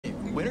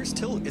winner's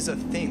tilt is a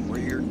thing where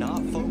you're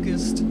not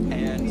focused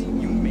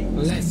and you make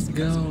Let's mistakes.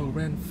 go,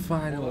 grand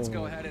final. Let's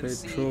go ahead and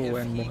see Pedrotm if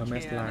and he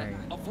Mohamed can line.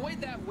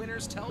 avoid that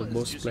winner's tilt. The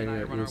boss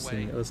player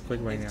using earthquake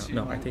right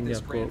now. No, I think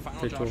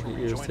Pedrotm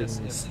is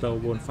using slow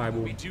bone 5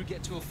 We boom. do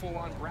get to a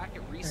full-on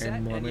bracket reset, And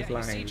and Mohamed yeah,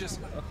 you see line. just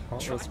trying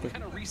to Earthquake.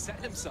 kind of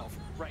reset himself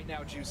right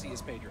now. Juicy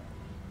is Pedro.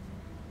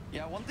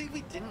 Yeah, one thing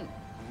we didn't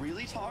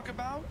really talk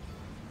about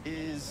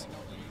is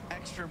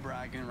extra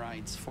bragging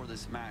rights for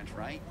this match,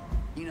 right?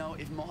 You know,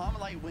 if Mohamed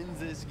Light wins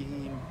this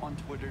game on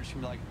Twitter, it's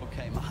gonna be like,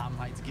 okay, Mohamed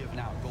Light's giving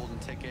out golden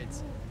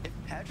tickets. If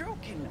Pedro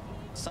can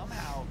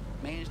somehow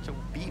manage to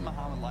beat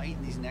Mohamed Light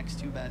in these next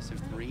 2 best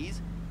of 3s,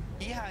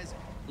 he has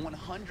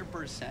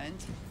 100%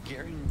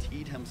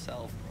 guaranteed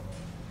himself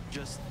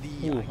just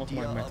the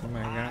idea of,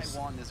 I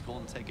won this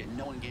golden ticket,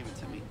 no one gave it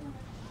to me.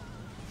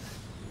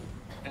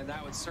 And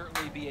that would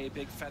certainly be a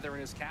big feather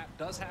in his cap.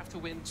 Does have to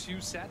win 2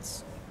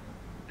 sets,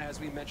 as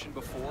we mentioned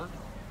before.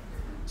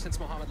 Since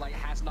Mohamed Light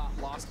has not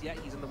lost yet,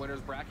 he's in the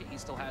winner's bracket. He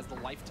still has the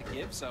life to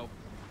give. So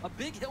a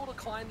big hill to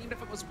climb, even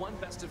if it was 1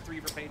 best of 3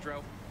 for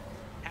Pedro.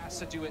 Has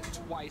to do it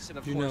twice, and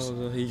of course,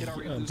 Pedro,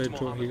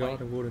 he got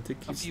a golden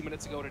ticket a few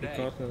minutes ago today.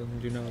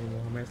 Because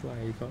Mohamed Light,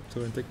 he got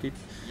golden ticket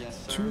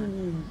Yes, sir.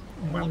 2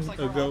 months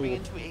ago.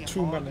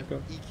 2 months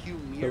ago.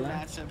 The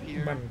last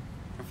month.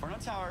 Inferno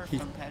Tower He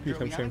from Pedro.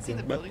 became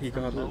champion, but he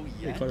got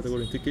the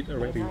golden ticket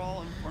already.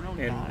 Overall, Inferno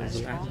And not as the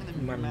strong last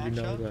in the month,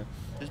 matchup, the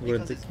just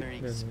golden because it's very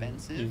ticket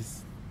expensive.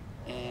 is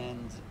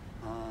And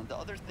the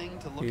other thing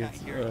to look at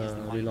here is the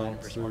Mighty Miner belongs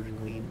versus to Archer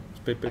Queen.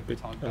 Like we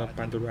talked about, I think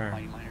Pandora.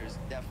 Mighty Miner is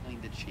definitely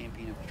the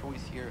champion of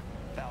choice here.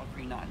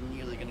 Valkyrie not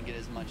nearly going to get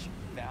as much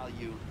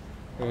value.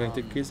 Golden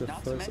ticket is the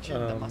Not to first,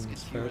 mention the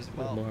Musketeer as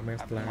well.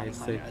 Mohamed After Light, Mighty Miner as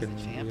the second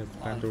champ, with a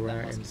lot of Pandora,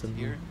 that and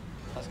Musketeer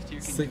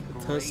can do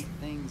third great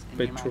things in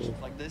your Pedro.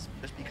 matchups like this,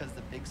 just because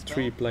the big spell,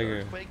 3 player.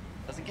 Earthquake,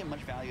 doesn't get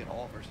much value at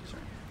all versus her.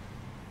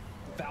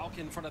 Valk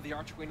in front of the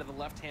Archer Queen of the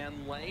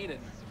left-hand lane, and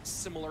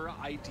similar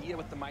idea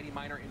with the Mighty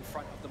Miner in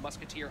front of the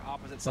Musketeer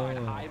opposite side.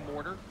 High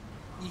mortar.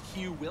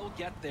 EQ will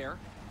get there,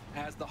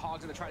 as the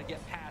Hog's going to try to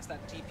get past.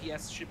 That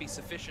DPS should be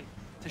sufficient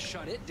to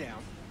shut it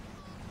down.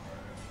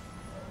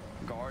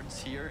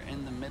 Guards here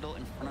in the middle,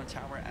 Inferno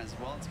Tower as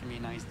well. It's going to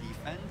be a nice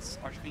defense.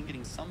 Archer Queen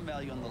getting some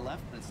value on the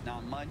left, but it's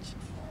not much.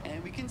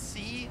 And we can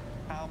see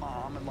how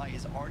Mohamed Light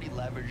is already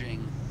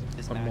leveraging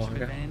this matchup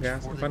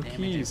advantage for the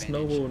damage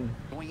advantage.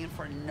 Going in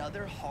for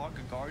another Hog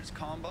Guards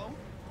combo.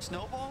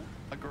 Snowball,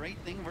 a great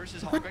thing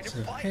versus Hog Rider,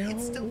 but it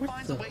still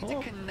finds a way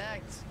to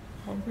connect.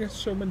 Hog gets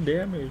so much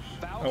damage.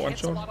 Valk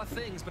hits a lot of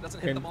things, but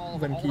doesn't hit them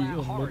all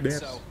out hard.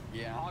 So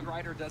yeah. Hog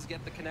Rider does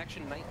get the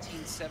connection.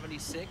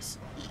 1976,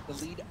 the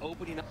lead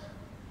opening up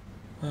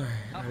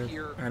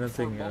here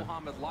for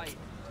Mohamed Light.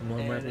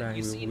 Mohamed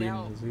Light will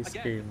win this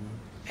game.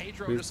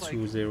 Pedro just like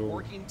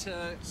working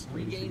to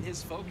regain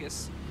his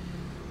focus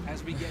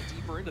as we get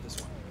deeper into this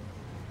one.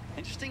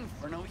 Interesting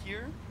Inferno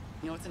here.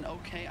 You know, it's an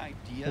okay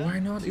idea. Why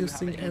not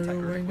using arrow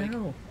right now?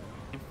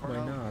 Why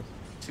Inferno not?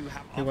 To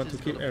have He want to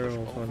keep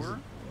arrow over,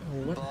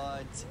 what?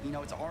 but you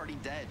know it's already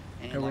dead.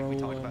 And Arrow, like we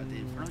talked about, the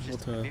Inferno is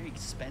just a very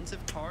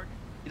expensive card.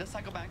 He does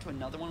cycle back to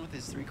another one with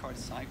his 3-card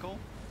cycle,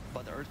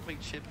 but the Earthquake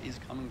chip is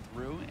coming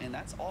through, and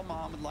that's all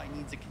Mohamed Light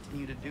needs to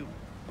continue to do.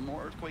 The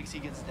more Earthquakes he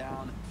gets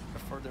down, the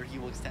further he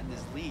will extend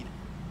his lead.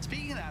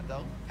 Speaking of that,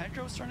 though,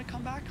 Pedro's starting to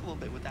come back a little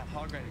bit with that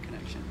Hog Rider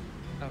connection.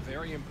 A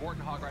very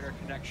important Hog Rider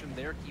connection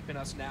there, keeping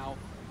us now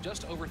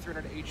just over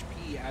 300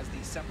 HP as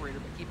the separator.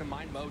 But keep in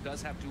mind, Mo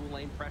does have dual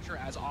lane pressure,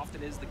 as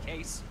often is the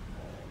case.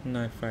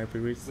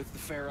 With the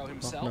Pharaoh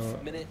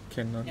himself, minute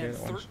and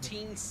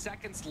 13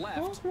 seconds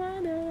left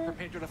for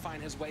Pedro to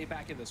find his way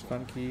back in this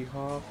one.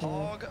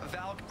 Hog,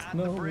 Valk at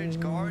the bridge,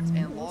 guards,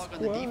 and Log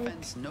on the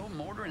defense. No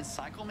mortar and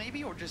cycle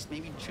maybe, or just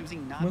maybe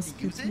choosing not to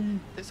use it.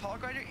 This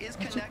Hog Rider is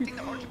connecting,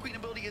 the Archer Queen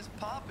ability is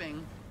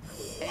popping,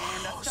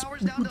 and that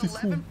tower's down to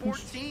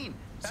 11-14.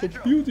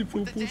 Pedro with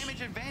the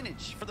damage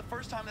advantage for the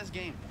first time this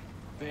game.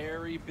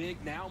 Very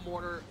big now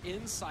mortar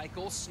in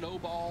cycle.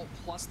 Snowball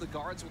plus the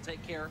guards will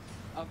take care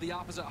of the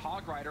opposite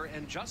Hog Rider,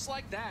 and just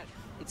like that,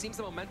 it seems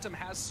the momentum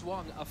has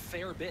swung a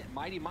fair bit.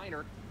 Mighty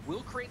Miner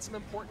will create some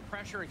important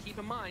pressure, and keep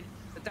in mind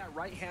that that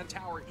right-hand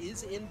tower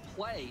is in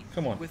play.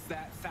 With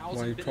that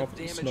 1,000 bit of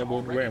damage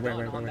already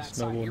done on that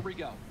side. Here we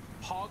go.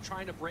 Hog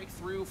trying to break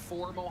through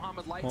for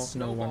Mohamed Light.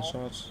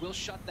 Snowball will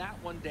shut that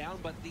one down,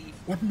 but the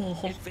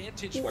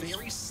advantage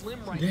very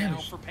slim right now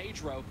for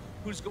Pedro,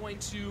 who's going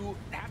to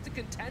have to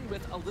contend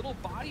with a little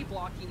body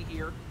blocking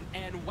here.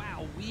 And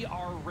wow, we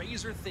are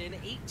razor thin.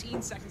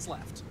 18 seconds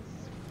left.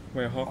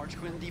 Archer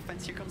Queen on the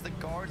defense. Here comes the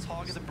guards.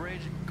 Hog at the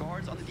bridge.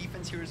 Guards on the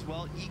defense here as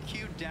well.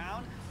 EQ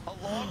down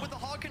along with the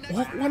Hog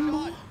connection. One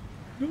more.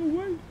 No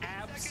way.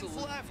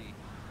 Absolutely.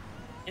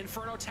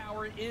 Inferno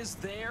Tower is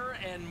there,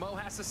 and Mo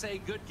has to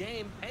say good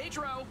game.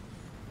 Pedro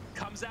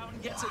comes out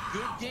and gets a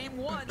good game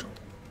 1,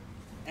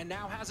 and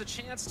now has a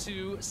chance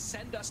to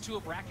send us to a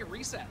bracket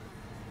reset.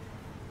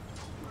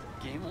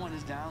 Game 1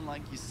 is down,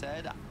 like you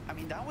said. I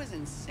mean, that was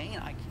insane.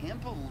 I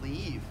can't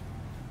believe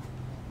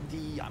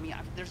I mean,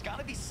 there's got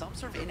to be some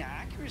sort of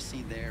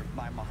inaccuracy there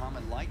by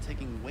Mohamed Light,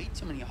 taking way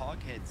too many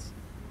hog hits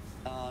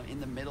in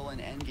the middle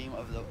and end game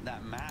of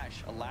that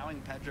match,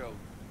 allowing Pedro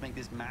to make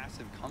this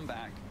massive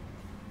comeback.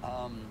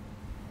 I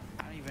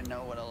don't even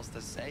know what else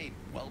to say.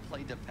 Well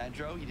played to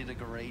Pedro. He did a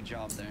great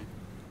job there.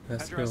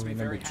 Let's Pedro go has to be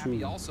number very happy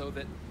 2. also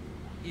that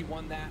he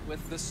won that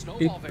with the If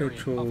snowball variant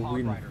Petro of Hog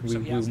win, Rider. we So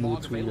he will has move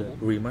log to the available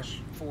rematch.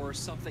 for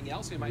something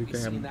else. We We might be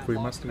can seeing have that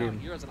log rematch come out game.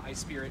 here as an Ice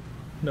Spirit.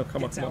 No,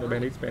 come on, Gets come on, out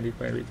bandits, early.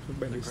 Great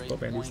stop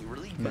bandits. point.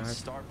 Really good Bad.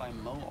 start by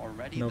Mo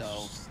already, No,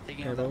 though.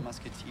 Taking out hello. that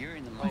Musketeer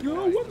in the Mo. Yo,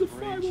 across what the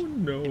bridge. 5?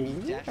 No, Can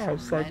be wow, detrimental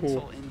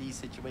cycle. in these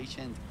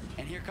situations.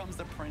 And here comes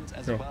the Prince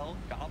as No. well.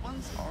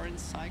 Goblins are in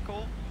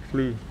cycle.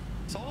 Blue.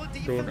 Solid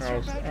Don't defense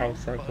from Pedro,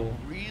 out-cycle.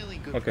 but really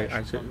good Okay, pressure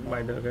I should from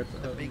might Mo.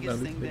 get The a biggest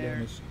little thing bit there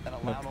damage. that No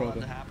allowed all that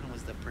problem. to happen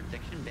was the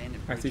prediction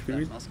bandit I bridge see for that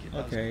Fury. musket.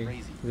 That was Okay,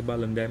 crazy. the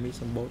balance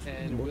damage on both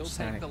And we'll take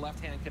sides. the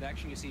left-hand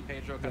connection. You see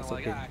Pedro kind of That's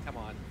like, okay. come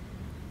on.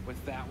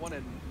 With that one,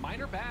 and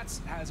Minor Bats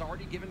has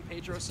already given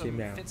Pedro Just some came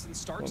down. fits and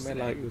starts Mohamed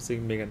today. Light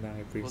using Mega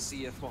Knife, please. We'll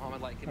see if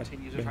Mohamed Light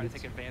continues to try to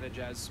take advantage,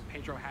 as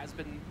Pedro has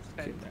been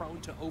prone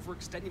to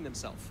overextending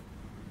himself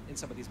in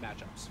some of these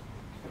matchups.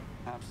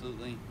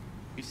 Absolutely.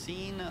 We've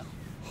seen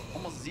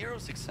almost zero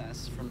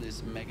success from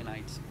this Mega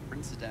Knight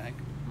Prince deck,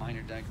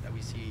 minor deck that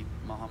we see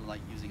Mohamed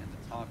Light using at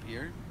the top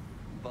here.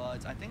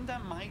 But I think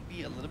that might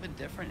be a little bit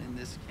different in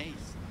this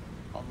case.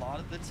 A lot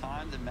of the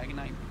time, the Mega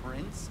Knight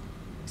Prince,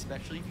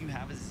 especially if you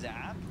have a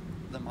zap,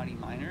 the Mighty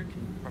Miner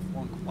can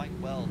perform quite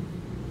well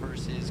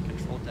versus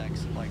control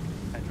decks like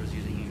Pedro's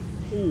using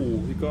here.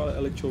 Ooh, he got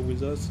Electro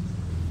Wizards.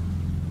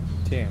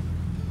 Damn.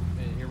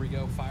 And here we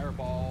go,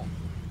 Fireball.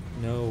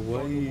 No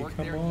Going to way, work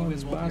come there. on, He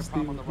was won't be a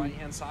problem on the Basti.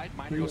 right-hand side.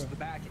 Miner goes to the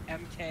back.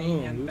 MK Oh,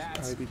 and lose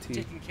Bats IDT.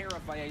 taken care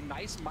of by a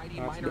nice Mighty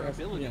Basti, Miner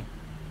Basti, ability. yeah.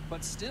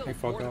 But still, I more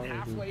forgot than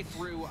halfway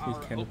through he our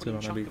can turn opening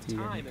on chunk of ability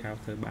time, and and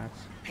counter Bats.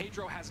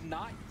 Pedro has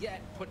not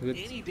yet put Good-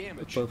 any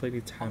damage perfectly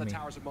on the timing.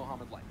 towers of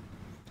Mohamed Light.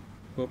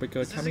 Well,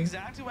 because This is coming.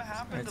 exactly what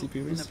happened ITP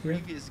in the risk here.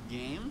 previous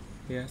game.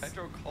 Yes.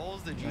 Pedro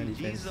calls the My GG's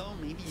defense. though.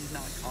 Maybe he's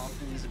not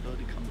confident in his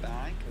ability to come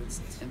back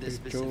in this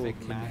Pedro, specific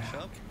come down, matchup. come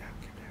down,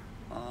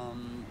 come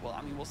down. Well,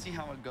 I mean, we'll see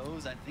how it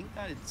goes. I think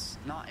that it's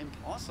not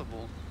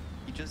impossible.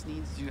 He just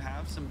needs to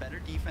have some better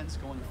defense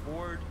going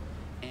forward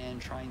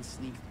and try and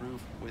sneak through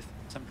with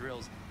some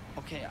drills.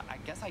 Okay, I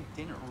guess I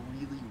didn't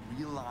really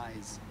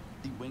realize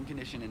the win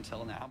condition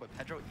until now, but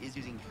Pedro is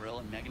using drill,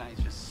 and Mega Knight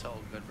is just so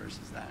good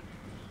versus that.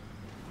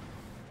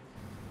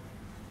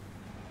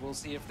 We'll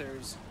see if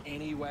there's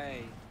any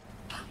way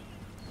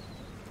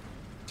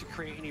to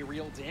create any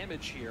real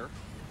damage here.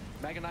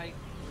 Mega Knight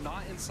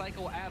not in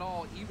cycle at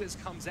all.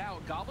 Ewiz comes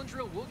out. Goblin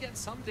Drill will get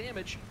some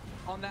damage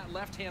on that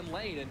left-hand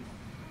lane, and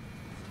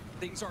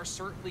things are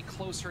certainly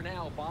closer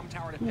now. Bomb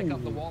Tower to pick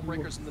up the wall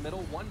breakers in the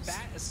middle. One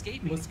bat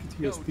escaping.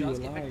 Musketeer No, still does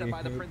get picked up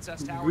by the alive.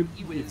 Princess Tower. Good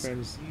Ewiz,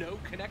 defense. no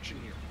connection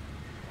here.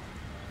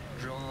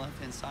 Drill on the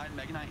left-hand side.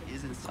 Mega Knight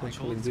is in cycle.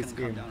 Controlling It's this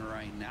going to come game. down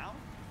right now.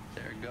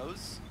 There it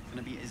goes.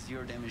 Going to be a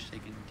 0 damage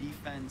taken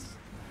defense.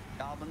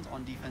 Goblins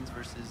on defense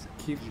versus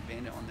Keep the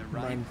Bandit on the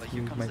right. But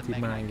here comes the mighty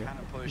Mega Knight mind. kind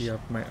of push. Yeah,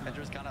 my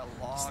Pedro's got to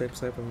log step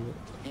 7.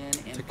 in and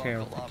Take care,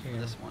 buckle take up for care.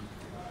 this one.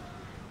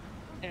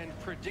 And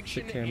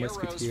prediction Take care, arrows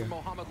Musketeer. from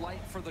Mohamed Light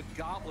for the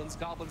Goblins.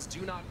 Goblins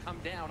do not come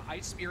down.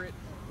 Ice Spirit,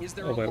 is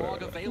there Oh, a wait, log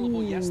wait, wait.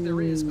 available? Yes, there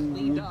is.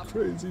 Cleaned Ooh, up.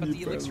 crazy But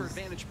the elixir defense.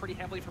 advantage pretty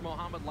heavily for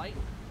Mohamed Light.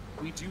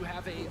 We do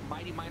have a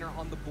Mighty Miner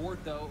on the board,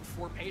 though,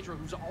 for Pedro,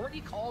 who's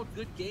already called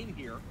good game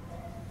here.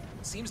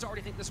 Seems to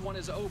already think this one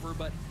is over,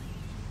 but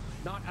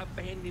not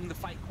abandoning the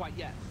fight quite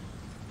yet.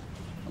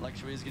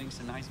 Electro is getting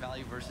some nice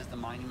value versus the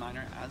Mighty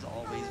Miner. As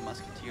always,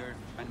 Musketeer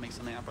trying to make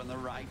something happen on the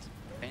right.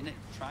 Bandit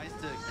tries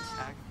to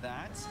attack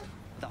that.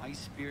 The Ice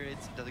Spirit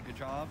does a good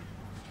job.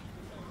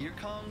 Here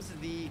comes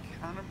the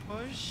counter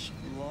push.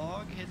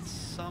 Log hits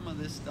some of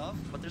this stuff,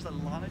 but there's a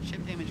lot of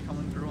chip damage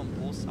coming through on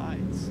both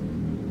sides.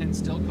 And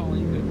still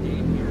calling good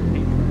game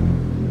here.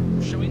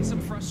 Pedro showing some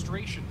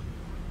frustration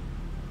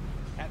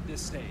at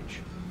this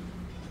stage.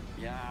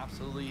 Yeah,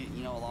 absolutely.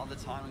 You know, a lot of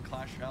the time in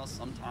Clash Royale,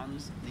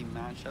 sometimes the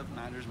matchup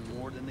matters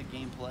more than the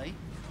gameplay.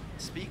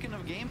 Speaking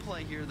of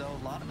gameplay here, though,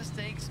 a lot of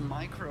mistakes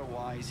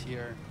micro-wise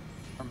here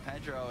from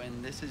Pedro,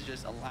 and this is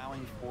just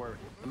allowing for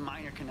the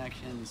minor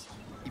connections,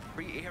 the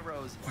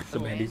pre-arrows, the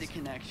bandit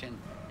connection,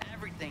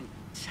 everything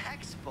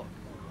textbook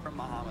from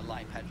Mohamed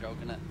Light. Pedro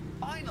gonna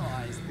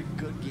finalize the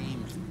good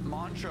game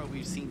mantra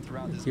we've seen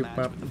throughout this Give match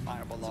up. with the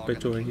fireball log and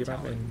Pedro the King give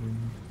up Tower.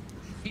 and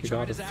He he tried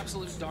got his it.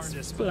 absolute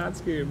darndest, but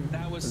Last game.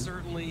 that was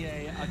certainly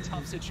a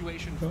tough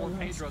situation for Last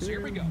Pedro. So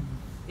here we go. game.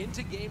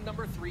 Into game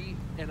number 3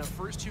 in the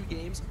first 2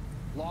 games.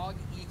 Log,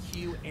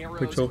 EQ, arrows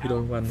Pedro, he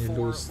don't out win, he for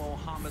lose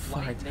Mohamed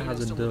Light. Nate is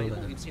 $5,000. still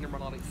available. We've seen him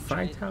run out of each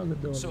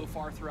 $5,000. so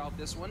far throughout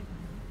this one.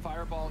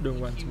 Fireball, Don't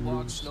want EQ, to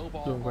log, lose.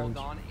 snowball, Don't all want.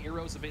 gone.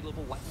 Arrows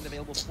available, lightning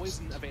available,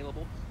 poison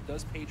available.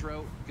 Does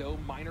Pedro go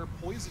minor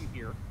poison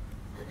here?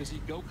 Does he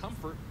go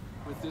comfort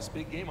with this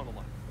big game on the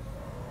line?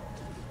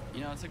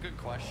 You know, it's a good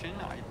question.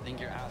 I think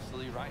you're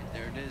absolutely right.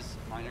 There it is,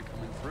 minor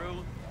coming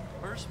through.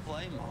 First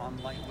play,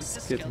 Mohamed Light with the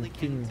Skeleton Skeleton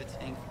King King. to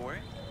tank for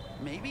it.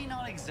 maybe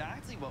not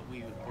exactly what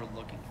we were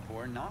looking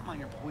for. Not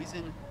Miner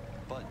Poison,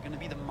 but going to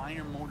be the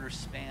Miner Mortar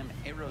Spam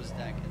Arrows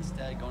deck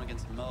instead, going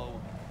against Mo,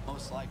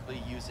 most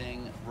likely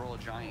using Royal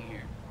Giant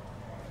here.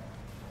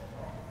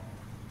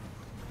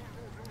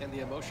 And the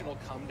emotional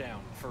come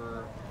down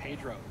for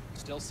Pedro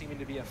still seeming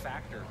to be a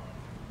factor.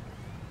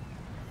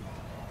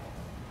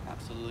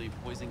 Absolutely.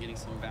 Poison getting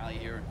some value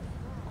here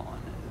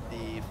on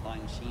the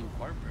Flying Machine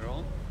Barb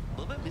Barrel. A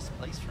little bit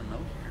misplaced for Mo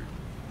here.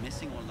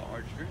 Missing one of the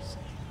archers.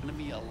 Going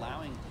to be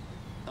allowing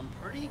some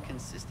pretty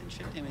consistent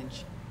chip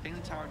damage. Taking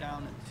the tower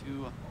down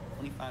to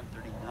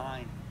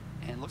 25-39.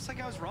 And looks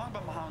like I was wrong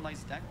about Mohamed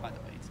Light's deck, by the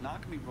way. It's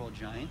not going to be Royal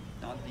Giant.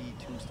 Not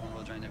the Tombstone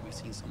Royal Giant that we've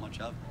seen so much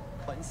of.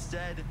 But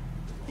instead,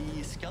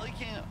 the Skelly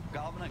King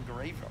Goblin at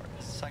Graveyard.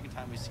 This is the second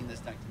time we've seen this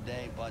deck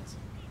today, but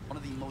one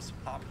of the most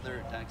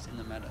popular decks in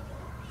the meta.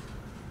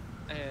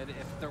 And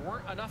if there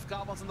weren't enough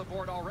goblins on the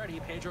board already,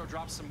 Pedro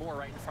drops some more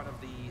right in front of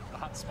the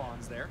hut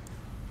spawns there.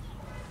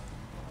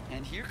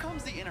 And here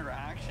comes the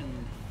interaction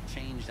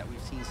change that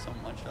we've seen so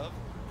much of.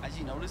 As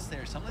you notice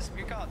there, some of the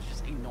Spear Goblins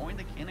just ignoring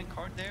the cannon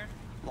card there,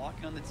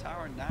 locking on the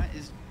tower, and that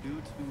is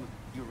due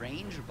to the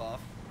range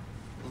buff.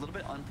 A little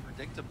bit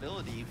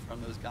unpredictability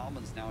from those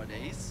goblins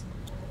nowadays,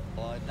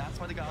 but that's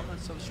why the goblin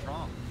is so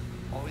strong.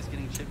 Always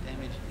getting chip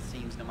damage, it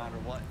seems, no matter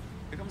what.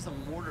 Here comes the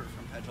mortar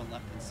from Pedro on the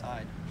left-hand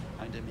side,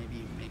 trying to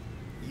maybe make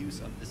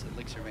use of this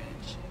elixir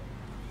advantage.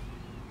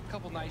 A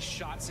couple nice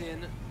shots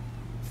in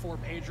for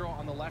Pedro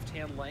on the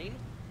left-hand lane.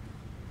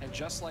 And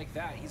just like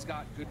that, he's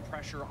got good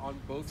pressure on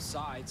both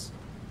sides.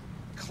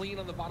 Clean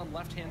on the bottom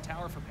left-hand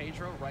tower for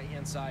Pedro.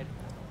 Right-hand side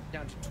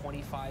down to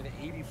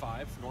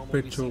 25-85.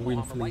 Normally Pedro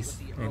win, please,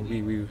 and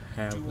we will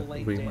have a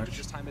rematch.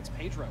 This time it's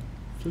Pedro.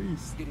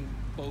 Please. Getting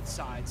both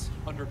sides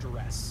under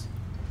duress.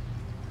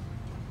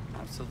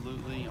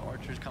 Absolutely.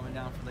 Archers coming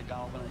down for the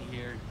Goblin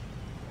here.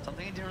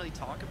 Something I didn't really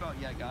talk about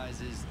yet, guys,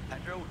 is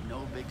Pedro,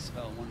 no big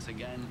spell. Once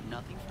again,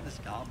 nothing for this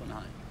Goblin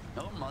Hunt.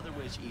 No Mother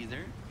Witch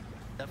either.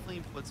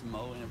 Definitely puts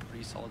Mo in a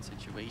pretty solid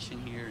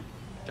situation here.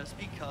 Just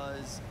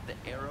because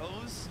the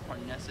arrows are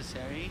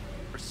necessary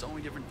for so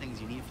many different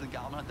things. You need for the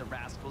Goblin Hunt, the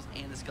Rascals,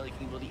 and the Skelly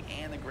King ability,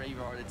 and the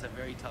Graveyard. It's a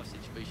very tough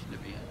situation to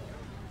be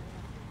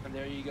in. And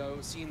there you go,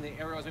 seeing the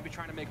arrows, maybe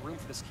trying to make room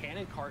for this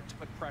cannon cart to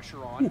put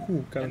pressure on.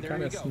 And there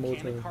you go,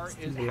 cannon cart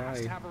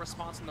has to have a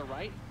response on the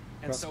right,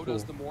 and so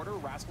does the mortar.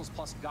 Rascals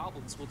plus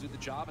goblins will do the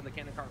job, and the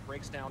cannon cart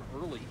breaks down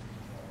early.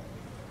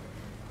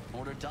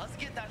 Mortar does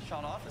get that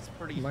shot off. It's a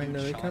pretty huge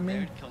shot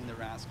there, killing the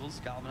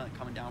Rascals. Goblin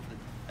coming down for the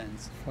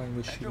defense.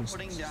 Pedro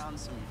putting down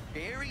some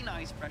very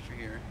nice pressure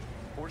here,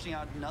 forcing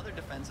out another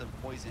defensive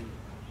poison.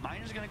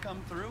 Miner's gonna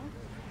come through.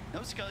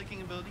 No Skelly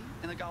King ability,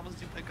 and the goblins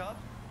do pick up.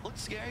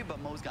 Looks scary,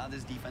 but Mo's got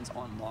this defense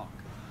on lock.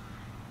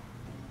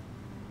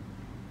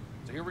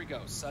 So here we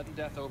go, sudden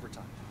death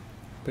overtime.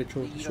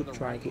 Pedro should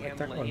try to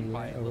attack on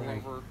right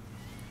arrive.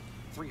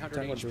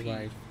 300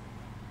 HP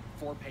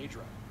for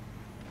Pedro.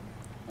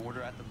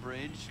 Mortar at the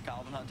bridge.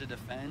 Goblin Hunt to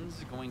defend.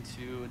 Going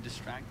to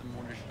distract the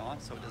mortar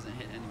shot so it doesn't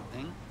hit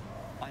anything.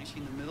 Flying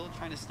Machine in the middle,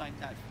 trying to snipe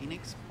that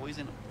Phoenix.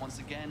 Poison once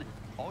again.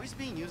 Always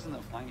being used in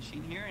the Flying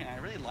Machine here, and I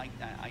really like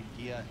that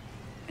idea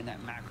and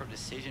that macro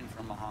decision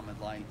from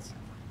Mohamed Lights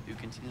to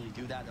continually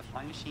do that. The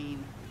Flying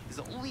Machine is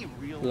the only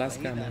real way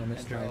that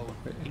Pedro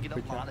can get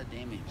a lot of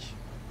damage.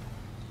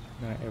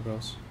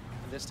 Arrows.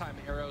 And this time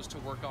arrows to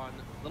work on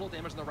little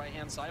damage on the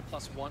right-hand side,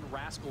 +1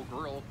 Rascal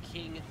Girl.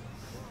 King,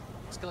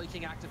 Skelly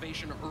King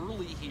activation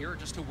early here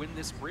just to win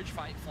this bridge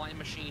fight. Flying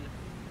Machine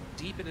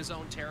deep in his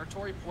own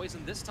territory.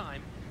 Poison this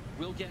time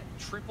will get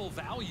triple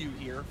value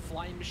here.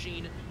 Flying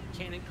Machine,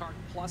 cannon cart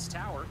plus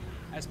tower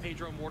as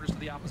Pedro mortars to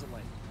the opposite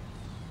lane.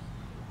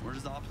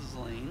 Mortars the opposite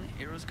lane.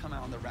 Arrows come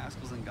out on the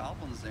Rascals and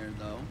Goblins there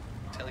though.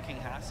 Skelly King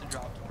has to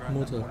drop to ground.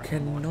 Mortar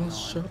cannot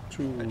shot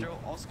through. Pedro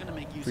also going to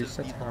make use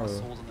of these lost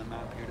souls on the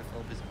map here to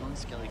fill up his own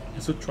Skelly King.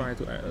 He should try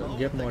to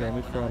get more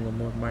damage from the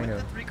Miner.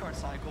 With the 3-card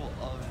cycle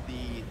of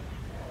the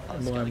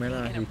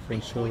Mohamed is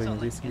controlling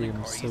this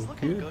game so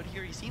good.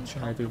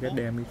 Try to get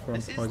damage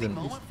from poison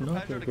is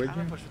not a great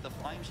game.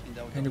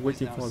 And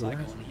waiting for the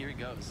last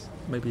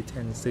maybe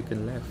 10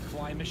 seconds left.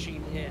 Flying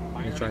Machine in.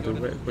 And try to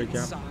break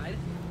up.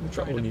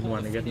 Try only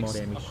one to get more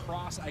damage.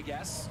 Across, I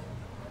guess.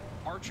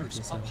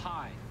 Archers up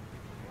high.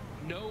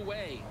 No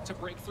way to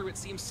break through. It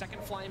seems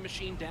second Flying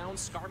Machine down.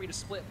 Skarmy to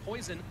split.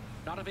 Poison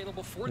not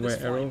available for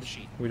this Flying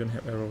Machine. We don't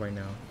have arrow right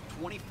now.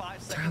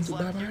 25 seconds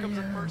left. Here comes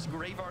the first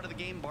Graveyard of the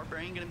game.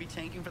 Barbarian going to be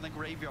tanking for the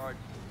Graveyard.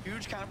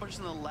 Huge counter push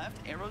on the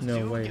left. Arrows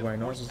do get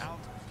forced out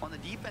on the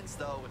defense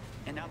though.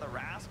 And now the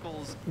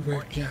Rascals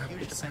are a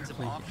huge defensive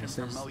option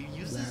for Mo. He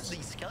uses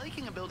the Skelly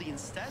King ability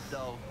instead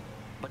though.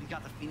 But he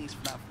got the Phoenix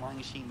for that Flying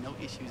Machine. No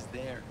issues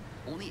there.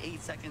 Only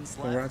 8 seconds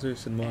left. And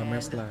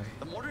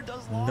the mortar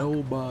does lock.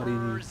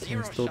 Nobody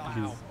can stop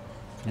you.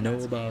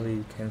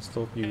 Nobody can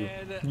stop you.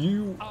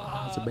 You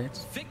are the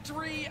best.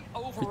 Victory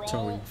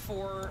overall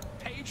for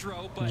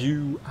Pedro, but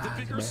you the are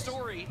bigger the best.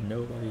 Story,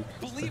 Nobody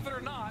can believe it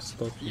or not,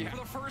 stop you. for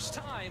the first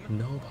time,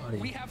 Nobody.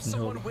 we have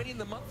someone winning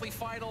the monthly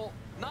final,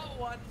 not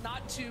one,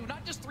 not two,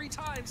 not just 3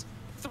 times,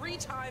 3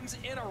 times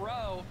in a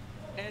row,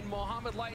 and Mohamed Light